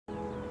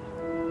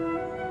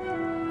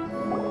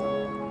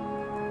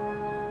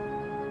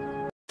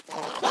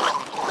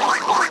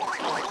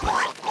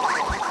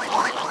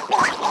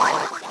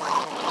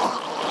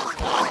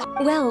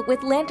Well,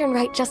 with Lantern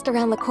Rite just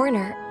around the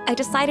corner, I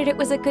decided it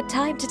was a good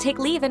time to take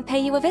leave and pay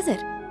you a visit.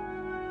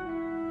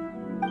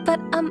 But,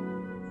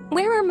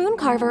 where are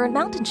Mooncarver and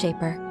Mountain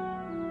Shaper?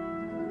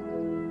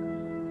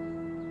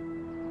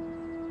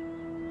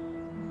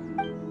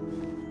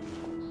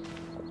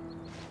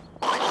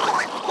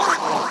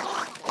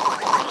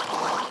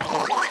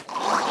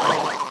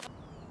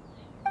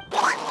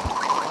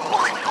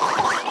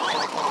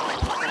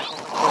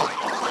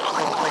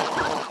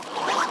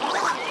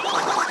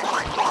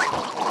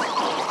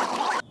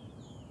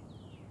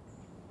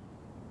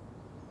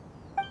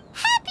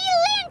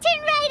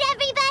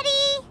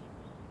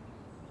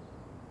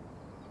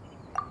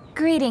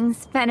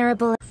 Greetings,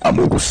 Venerable.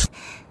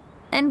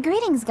 And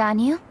greetings,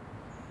 Ganyu.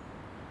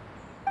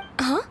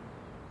 Huh?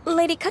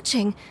 Lady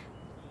Kutching,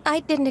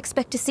 I didn't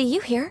expect to see you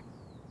here.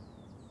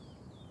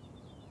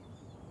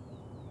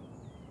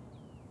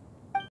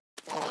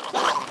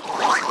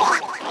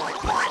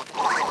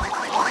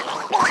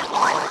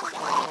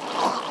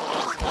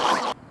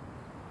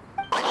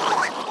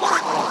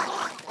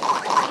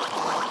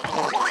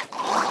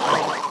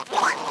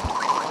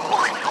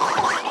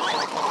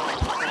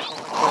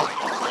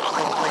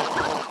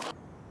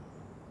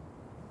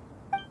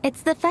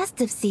 It's the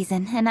festive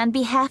season, and on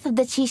behalf of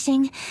the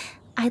Qixing,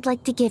 I'd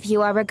like to give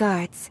you our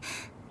regards.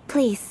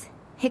 Please,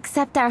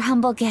 accept our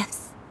humble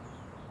gifts.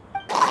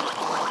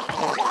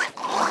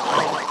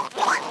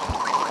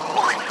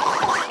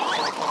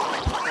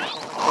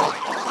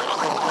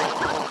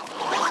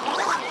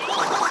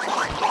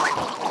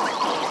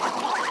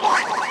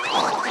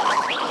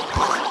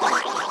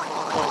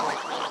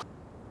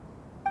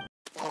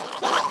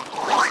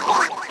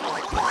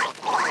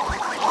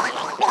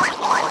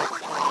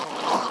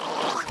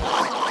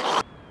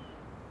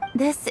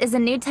 This is a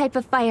new type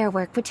of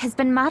firework which has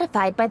been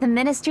modified by the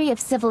Ministry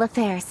of Civil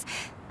Affairs.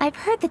 I've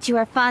heard that you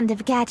are fond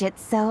of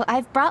gadgets, so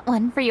I've brought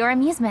one for your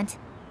amusement.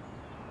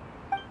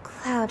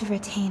 Cloud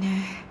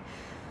Retainer.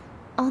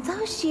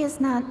 Although she is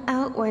not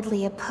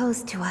outwardly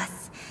opposed to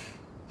us,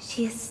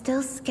 she is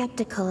still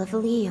skeptical of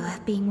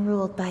Liyue being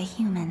ruled by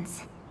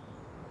humans.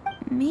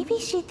 Maybe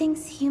she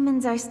thinks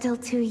humans are still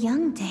too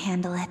young to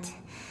handle it.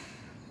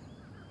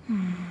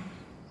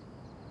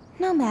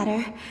 No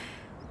matter.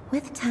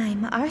 With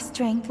time, our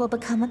strength will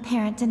become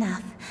apparent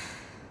enough.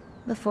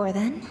 Before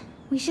then,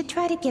 we should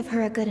try to give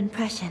her a good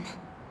impression.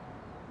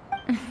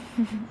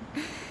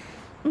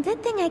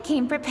 Good thing I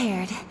came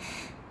prepared.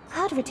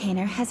 Cloud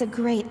Retainer has a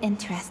great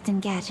interest in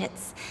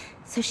gadgets,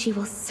 so she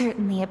will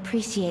certainly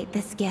appreciate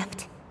this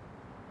gift.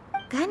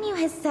 Ganyu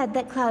has said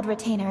that Cloud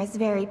Retainer is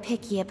very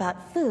picky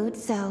about food,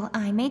 so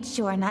I made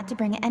sure not to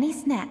bring any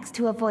snacks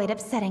to avoid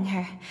upsetting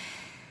her.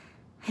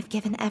 I've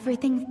given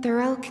everything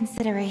thorough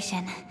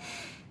consideration.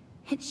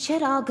 It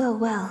should all go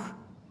well.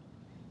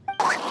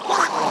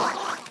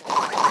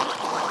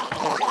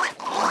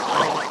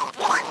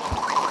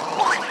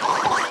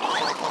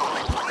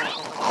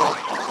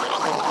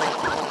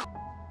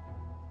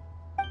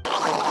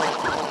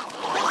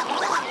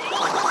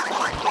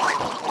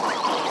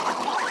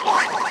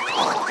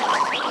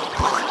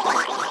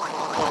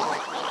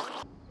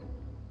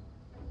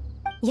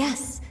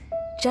 Yes,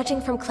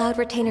 judging from Cloud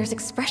Retainer's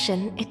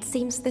expression, it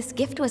seems this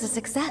gift was a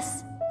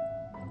success.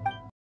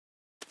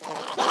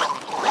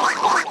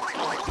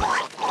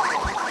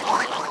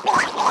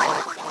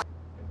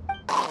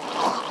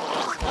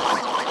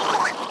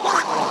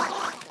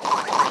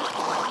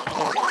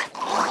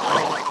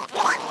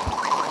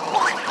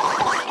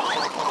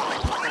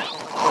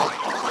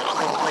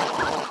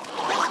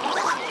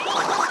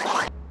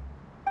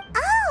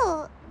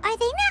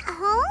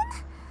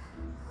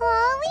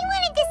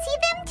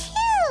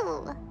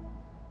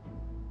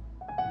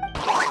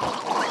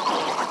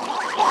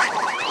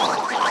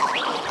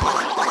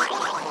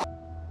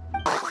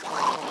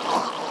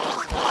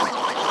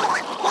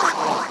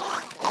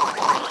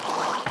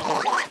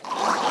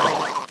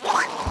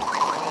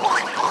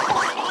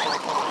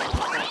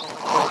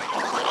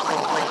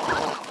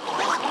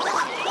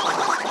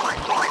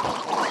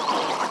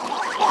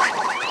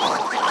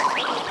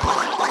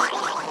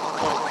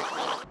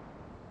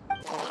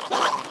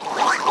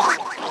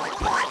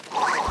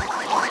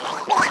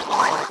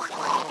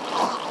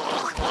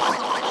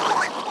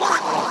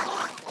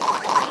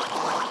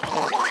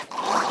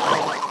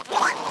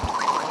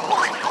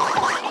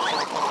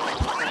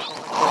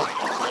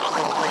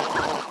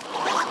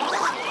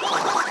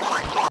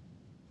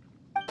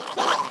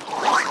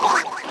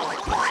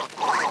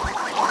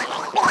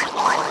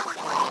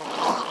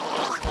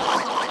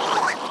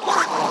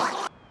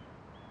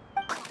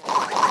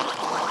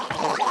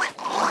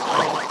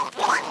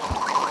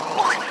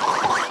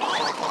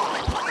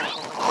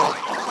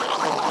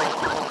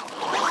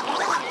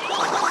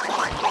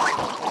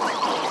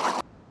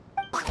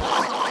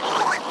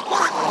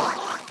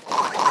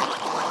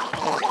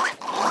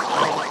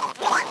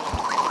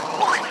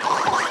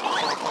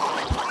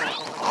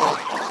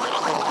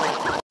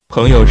《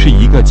朋友》是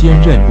一个坚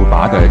韧不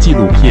拔的纪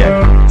录片，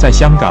在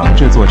香港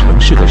这座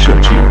城市的设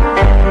置。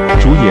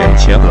主演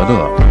钱德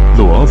勒、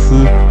罗欧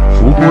斯、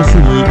福波斯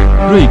伊、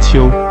瑞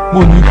秋。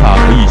莫妮卡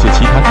和一些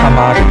其他他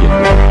妈的言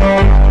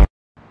论。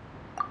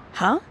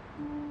Huh?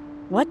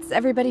 What's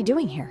everybody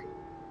doing here?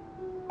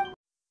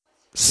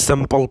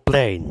 Simple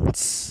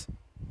plans.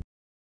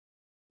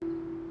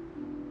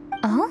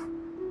 Oh?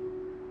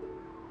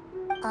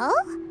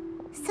 Oh?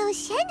 So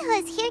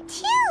Shenhua's here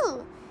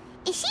too!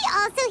 Is she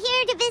also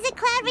here to visit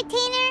Cloud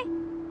Retainer?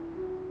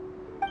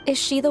 Is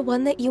she the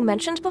one that you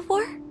mentioned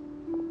before?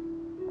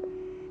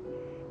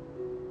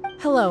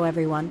 Hello,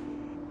 everyone.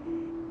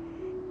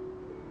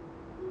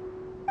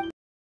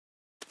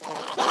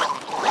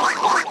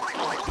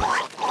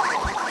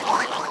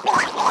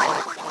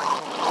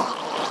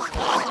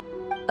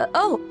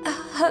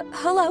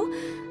 Hello.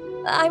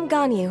 I'm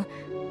Ganyu.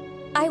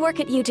 I work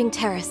at Yujing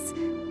Terrace.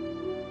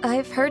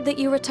 I've heard that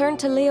you returned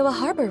to Liyue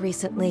Harbor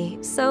recently,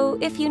 so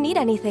if you need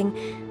anything,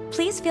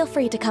 please feel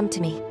free to come to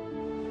me.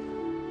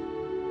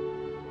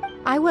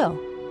 I will.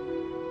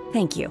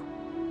 Thank you.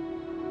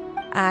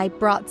 I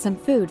brought some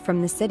food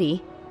from the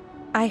city.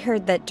 I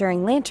heard that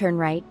during Lantern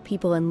Rite,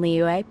 people in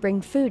Liyue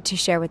bring food to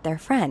share with their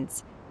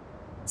friends.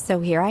 So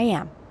here I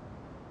am.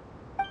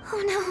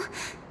 Oh no,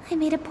 I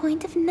made a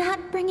point of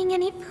not bringing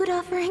any food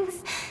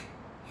offerings.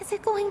 Is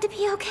it going to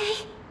be okay?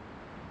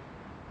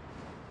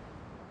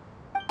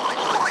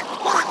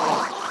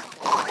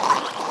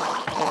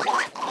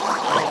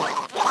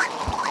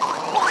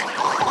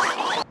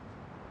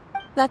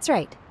 That's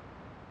right.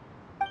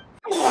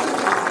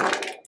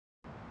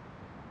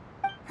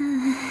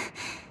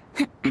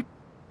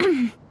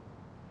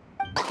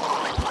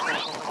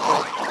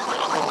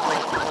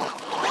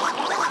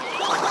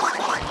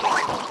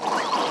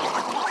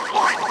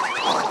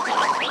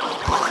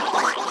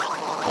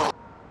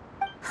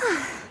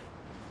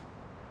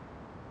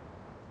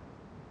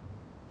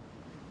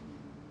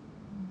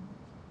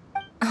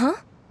 Huh?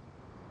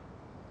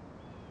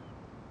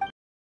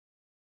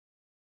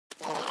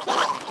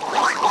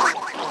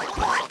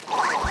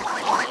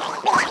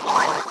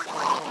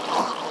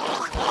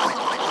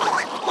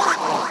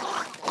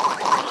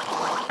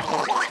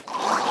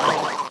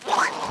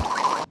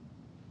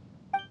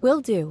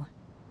 Will do.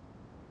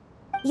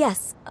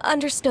 Yes,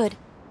 understood.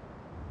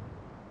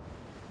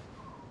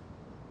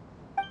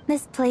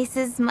 This place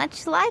is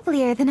much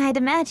livelier than I'd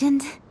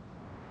imagined.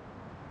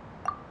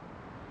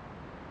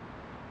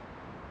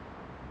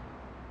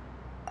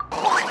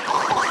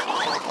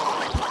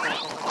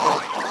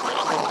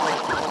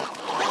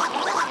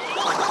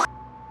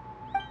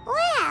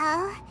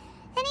 Well,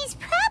 then he's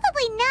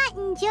probably not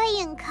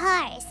enjoying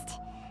Karst.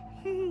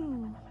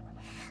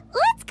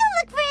 Let's go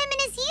look for him in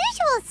his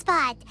usual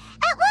spot,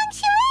 at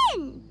Wangshu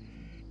Inn!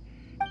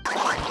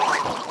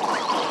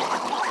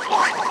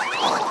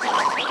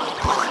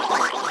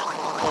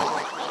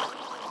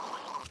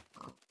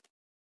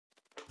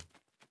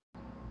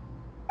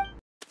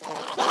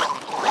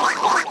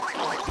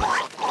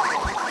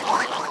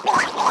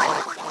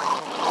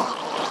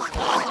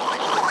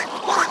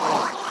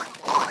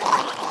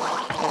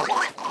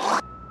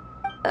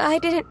 I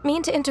didn't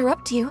mean to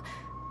interrupt you.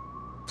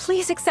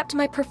 Please accept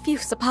my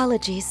profuse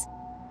apologies.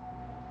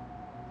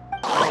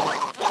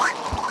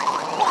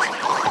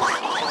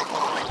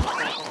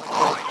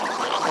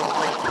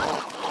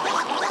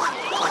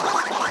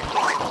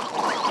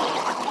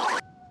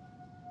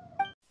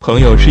《朋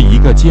友》是一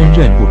个坚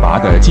韧不拔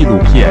的纪录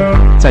片，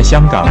在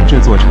香港这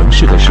座城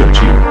市的设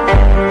置。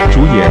主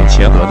演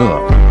钱德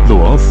勒、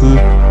鲁欧斯、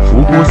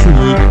福波斯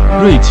伊、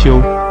瑞秋、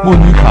莫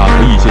妮卡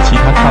和一些其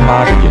他他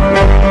妈的言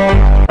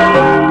论。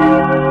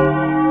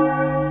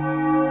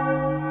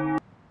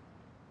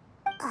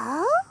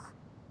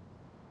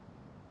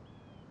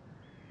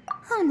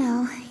Oh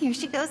no, here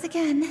she goes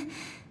again.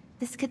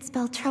 This could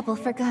spell trouble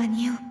for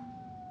Ganyu.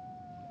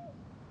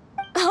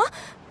 Huh?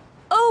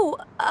 Oh,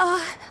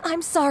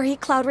 I'm sorry,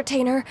 Cloud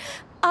Retainer.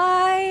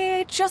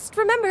 I just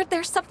remembered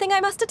there's something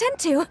I must attend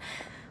to.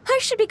 I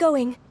should be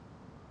going.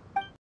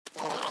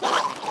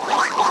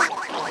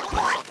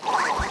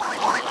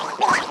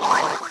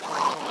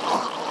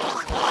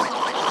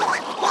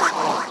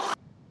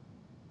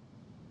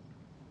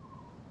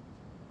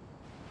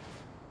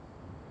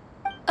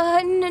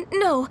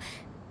 No.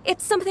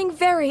 It's something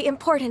very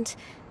important.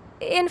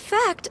 In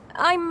fact,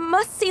 I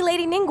must see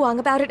Lady Ningguang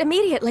about it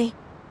immediately.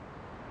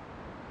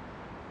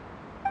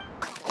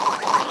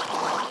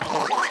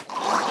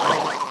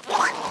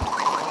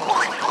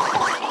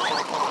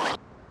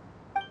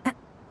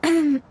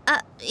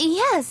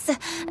 Yes.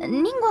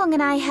 Ningguang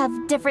and I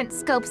have different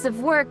scopes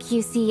of work,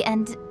 you see,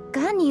 and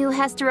Ganyu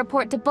has to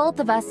report to both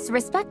of us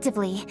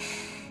respectively.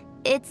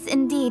 It's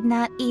indeed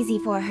not easy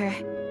for her.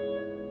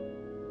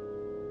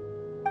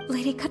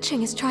 Lady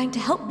Keqing is trying to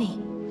help me.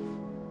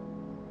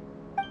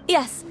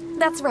 Yes,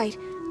 that's right.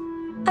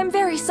 I'm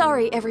very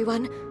sorry,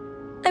 everyone.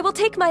 I will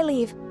take my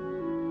leave.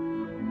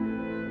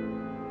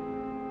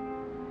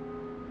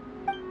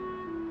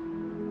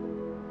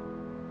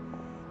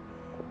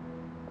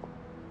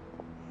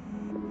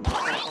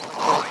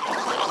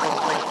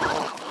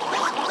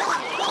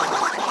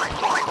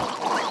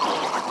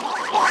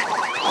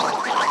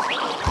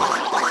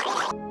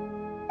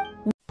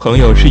 朋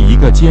友是一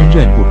个坚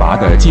韧不拔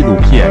的纪录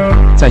片，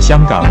在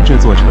香港这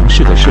座城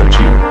市的设置。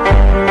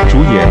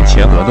主演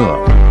钱德勒、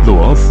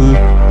罗欧斯、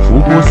福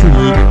波斯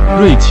伊、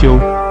瑞秋、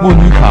莫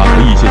妮卡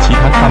和一些其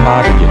他他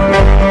妈的演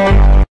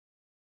员。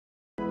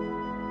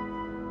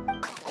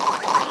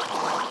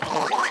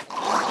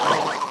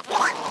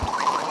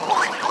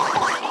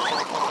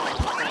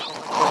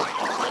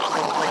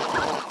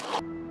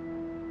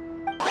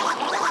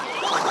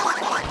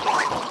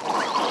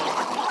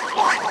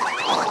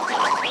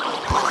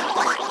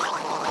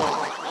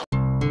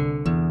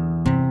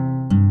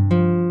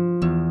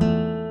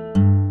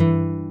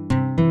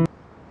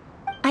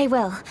 I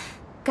will.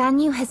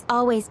 Ganyu has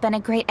always been a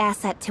great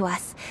asset to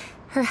us.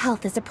 Her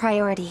health is a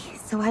priority,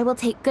 so I will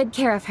take good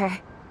care of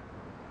her.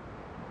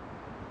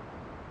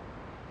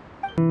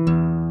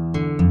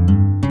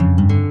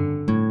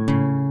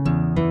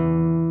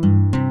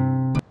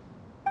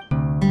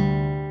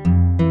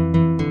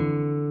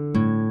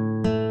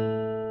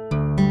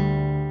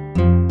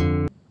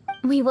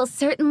 We will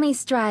certainly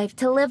strive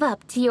to live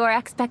up to your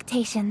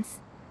expectations.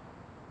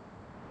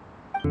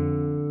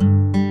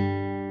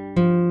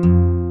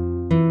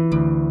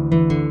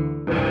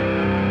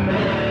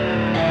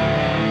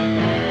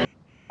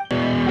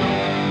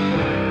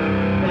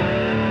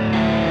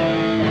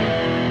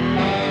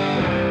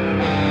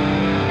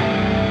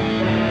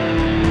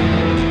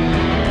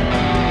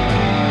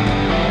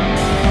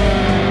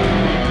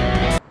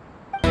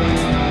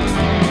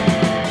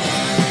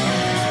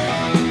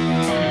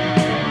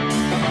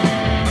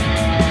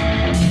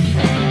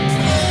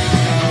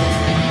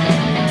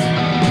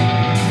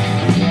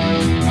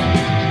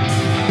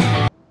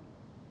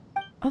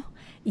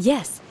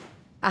 Yes,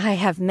 I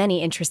have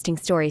many interesting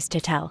stories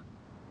to tell.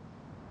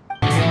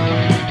 Yeah,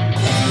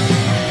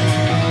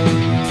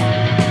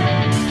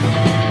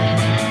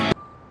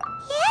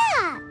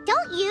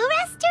 don't you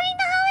rest during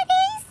the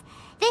holidays?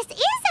 This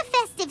is a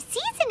festive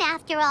season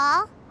after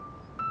all.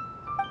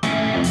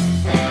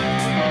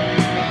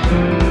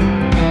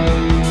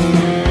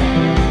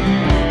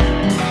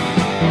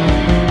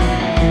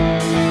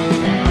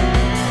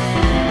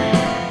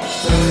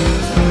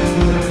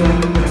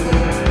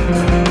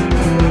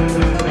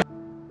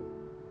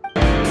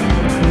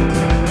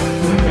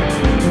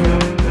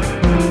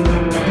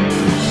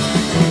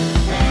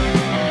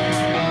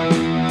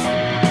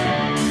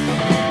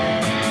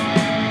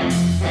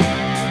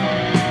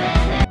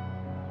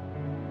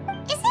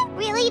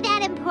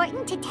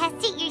 Important to test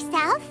it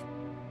yourself?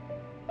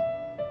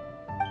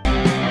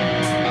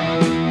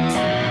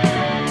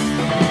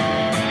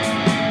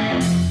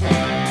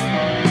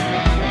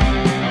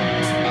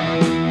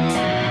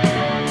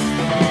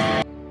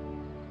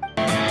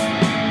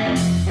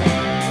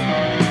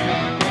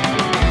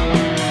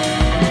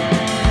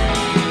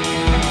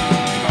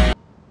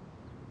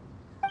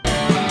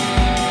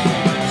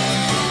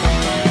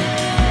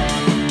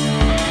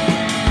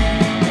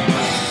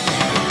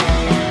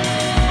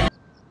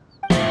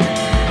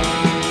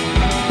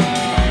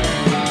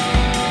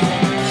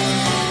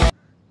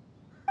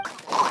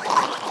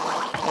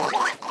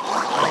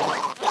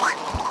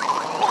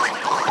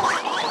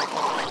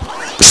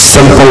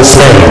 Simple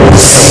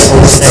things.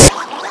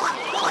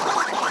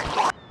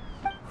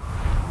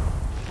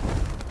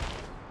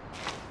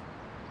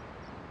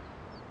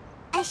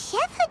 A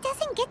chef who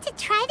doesn't get to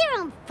try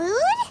their own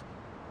food?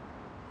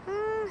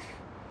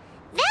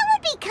 That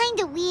would be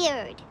kinda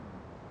weird.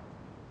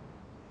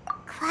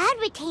 Cloud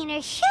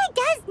Retainer sure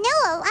does know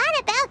a lot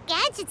about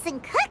gadgets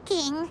and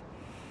cooking.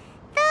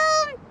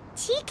 Though,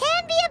 she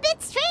can be a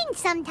bit strange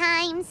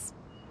sometimes.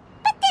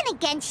 But then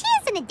again, she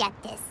is an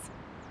adeptus.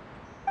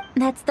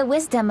 That's the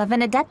wisdom of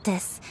an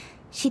adeptus.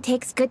 She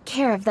takes good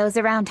care of those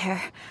around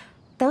her.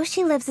 Though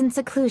she lives in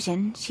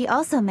seclusion, she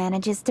also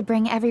manages to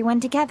bring everyone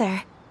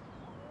together.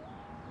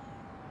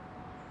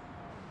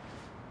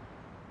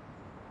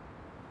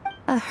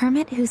 A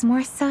hermit who's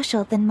more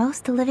social than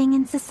most living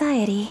in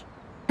society.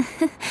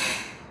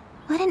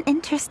 What an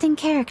interesting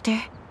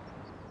character.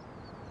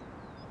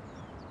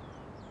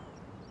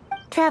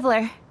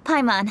 Traveler,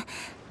 Paimon,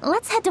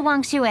 let's head to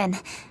Wangshuin.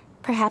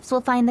 Perhaps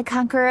we'll find the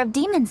Conqueror of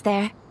Demons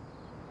there.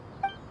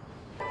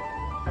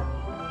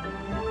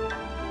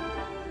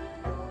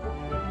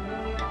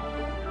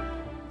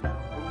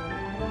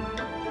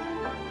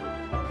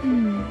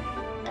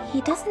 He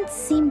doesn't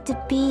seem to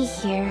be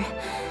here.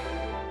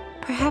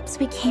 Perhaps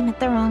we came at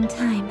the wrong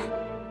time.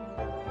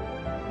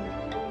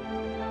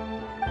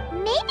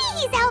 Maybe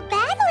he's out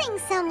battling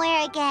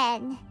somewhere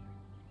again.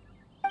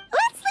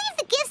 Let's leave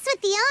the gifts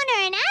with the owner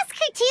and ask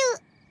her to...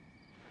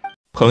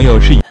 朋友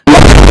是。 Where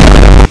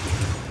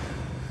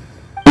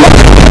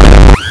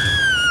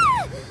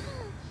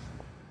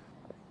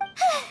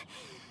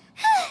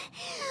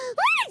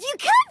did you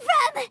come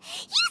from?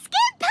 You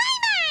scared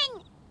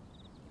Paimon!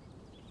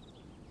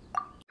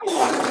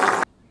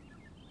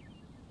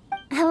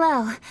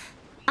 Hello,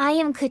 I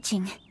am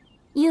Kuching,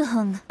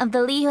 Yuhong of the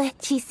Liyue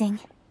Qixing.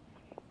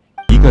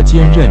 一个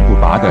坚韧不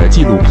拔的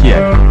纪录片，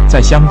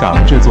在香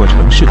港这座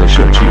城市的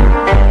设置。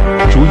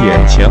主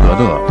演钱德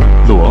勒、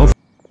罗欧斯。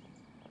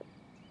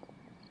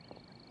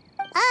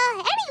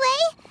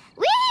Anyway,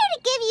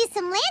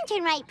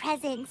 rite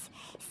presents.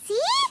 See?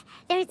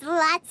 There's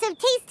lots of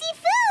tasty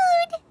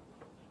food!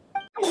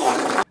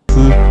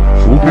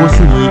 福波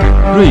斯伊、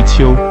瑞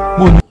秋、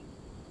莫妮。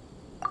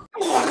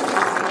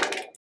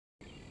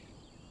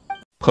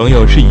朋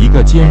友是一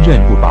个坚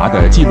韧不拔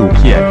的纪录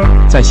片，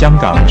在香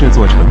港这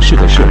座城市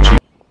的设置。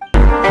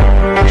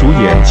主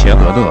演钱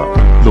德勒、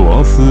罗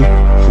欧斯、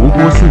福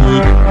波斯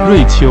伊、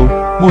瑞秋、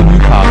莫妮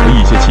卡和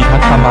一些其他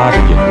他妈的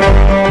演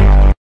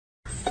员。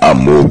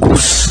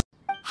Amogus.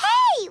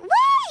 Hey,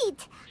 wait!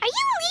 Are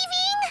you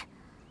leaving?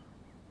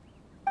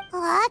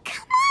 Aw,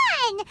 come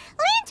on!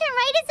 Lantern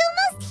Rite is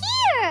almost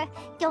here!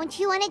 Don't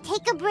you want to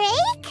take a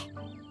break?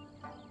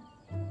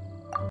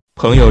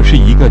 朋友是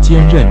一个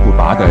坚韧不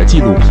拔的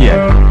纪录片，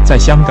在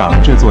香港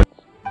这座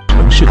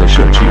城市的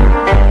设置。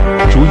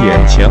主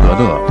演钱德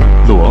勒、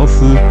罗欧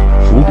斯、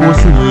福波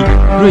斯伊、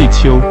瑞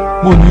秋、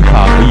莫妮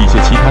卡和一些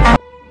其他他。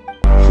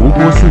福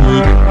波斯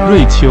伊、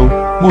瑞秋、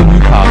莫妮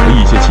卡和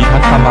一些其他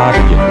他妈的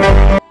演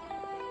员。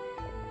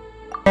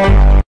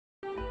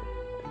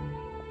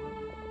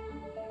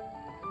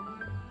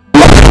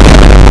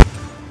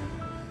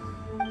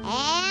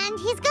And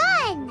he's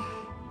gone!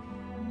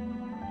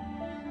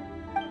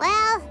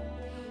 Well,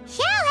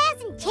 Xiao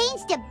hasn't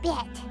changed a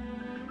bit.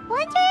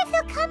 Wonder if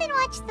he'll come and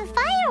watch the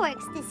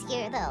fireworks this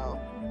year, though.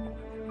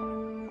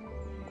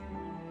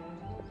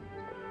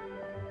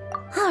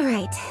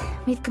 Alright,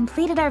 we've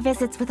completed our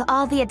visits with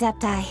all the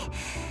Adepti.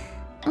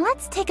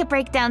 Let's take a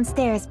break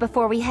downstairs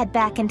before we head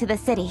back into the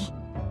city.